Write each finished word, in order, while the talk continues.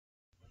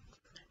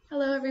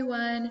Hello,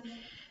 everyone.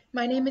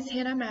 My name is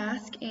Hannah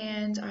Mask,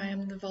 and I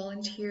am the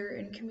Volunteer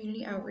and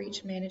Community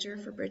Outreach Manager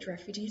for Bridge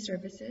Refugee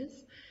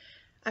Services.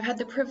 I've had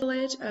the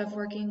privilege of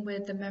working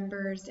with the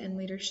members and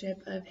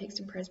leadership of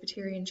Hickston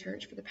Presbyterian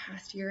Church for the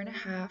past year and a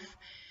half.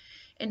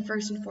 And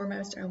first and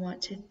foremost, I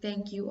want to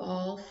thank you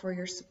all for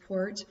your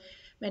support.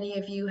 Many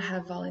of you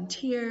have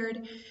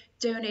volunteered,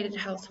 donated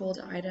household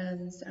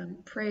items,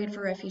 prayed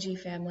for refugee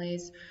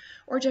families,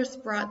 or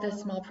just brought the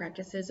small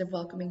practices of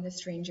welcoming the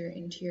stranger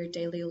into your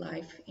daily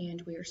life,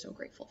 and we are so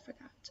grateful for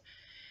that.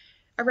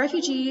 A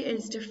refugee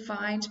is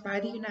defined by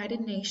the United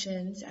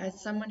Nations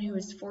as someone who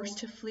is forced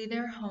to flee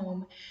their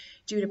home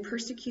due to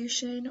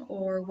persecution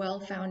or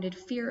well-founded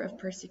fear of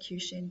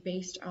persecution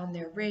based on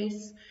their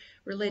race,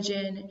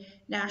 religion,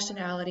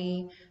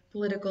 nationality,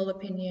 political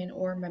opinion,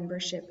 or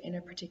membership in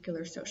a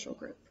particular social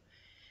group.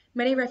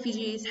 Many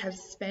refugees have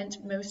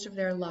spent most of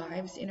their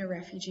lives in a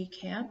refugee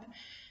camp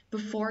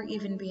before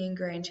even being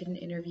granted an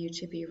interview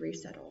to be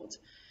resettled.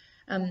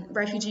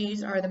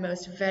 Refugees are the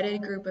most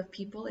vetted group of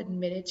people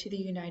admitted to the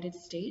United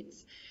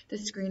States. The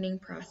screening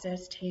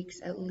process takes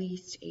at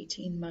least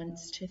 18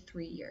 months to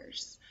 3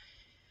 years.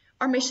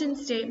 Our mission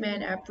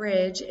statement at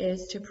Bridge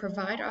is to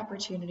provide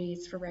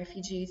opportunities for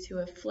refugees who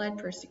have fled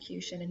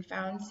persecution and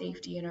found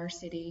safety in our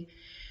city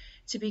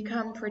to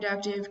become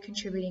productive,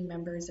 contributing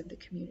members of the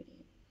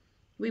community.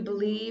 We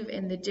believe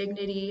in the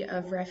dignity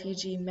of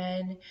refugee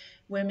men,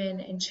 women,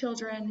 and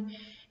children,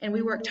 and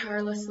we work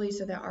tirelessly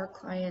so that our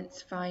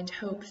clients find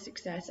hope,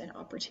 success, and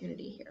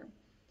opportunity here.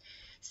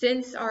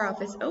 Since our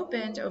office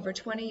opened over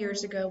 20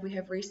 years ago, we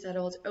have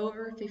resettled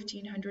over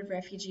 1,500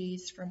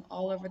 refugees from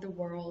all over the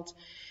world: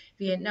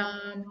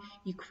 Vietnam,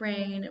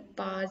 Ukraine,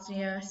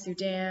 Bosnia,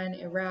 Sudan,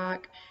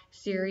 Iraq,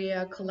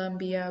 Syria,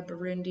 Colombia,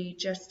 Burundi,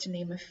 just to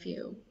name a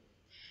few.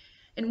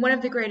 And one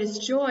of the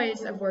greatest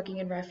joys of working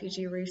in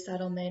refugee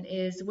resettlement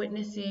is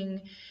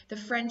witnessing the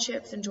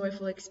friendships and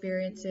joyful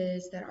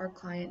experiences that our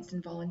clients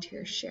and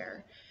volunteers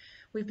share.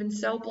 We've been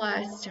so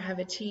blessed to have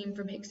a team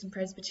from Hickston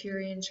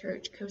Presbyterian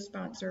Church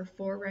co-sponsor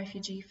 4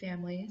 refugee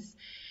families,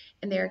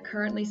 and they are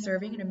currently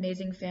serving an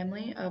amazing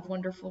family of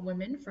wonderful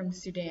women from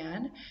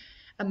Sudan.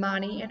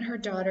 Amani and her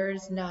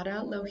daughters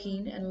Nada,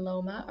 Lohin, and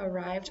Loma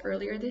arrived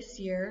earlier this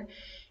year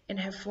and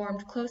have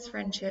formed close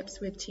friendships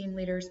with team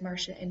leaders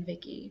Marcia and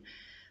Vicky.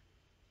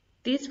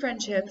 These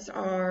friendships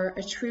are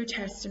a true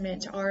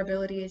testament to our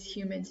ability as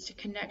humans to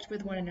connect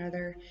with one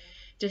another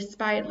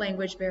despite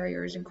language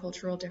barriers and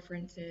cultural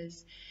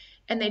differences.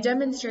 And they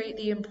demonstrate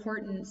the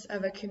importance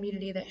of a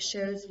community that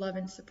shows love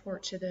and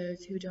support to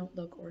those who don't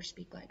look or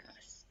speak like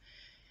us.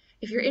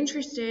 If you're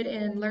interested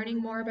in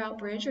learning more about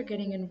Bridge or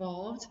getting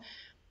involved,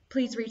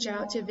 please reach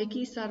out to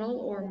Vicky Settle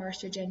or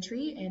Marcia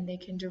Gentry, and they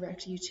can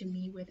direct you to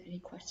me with any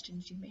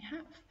questions you may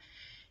have.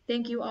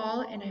 Thank you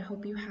all, and I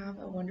hope you have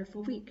a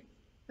wonderful week.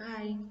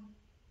 Bye.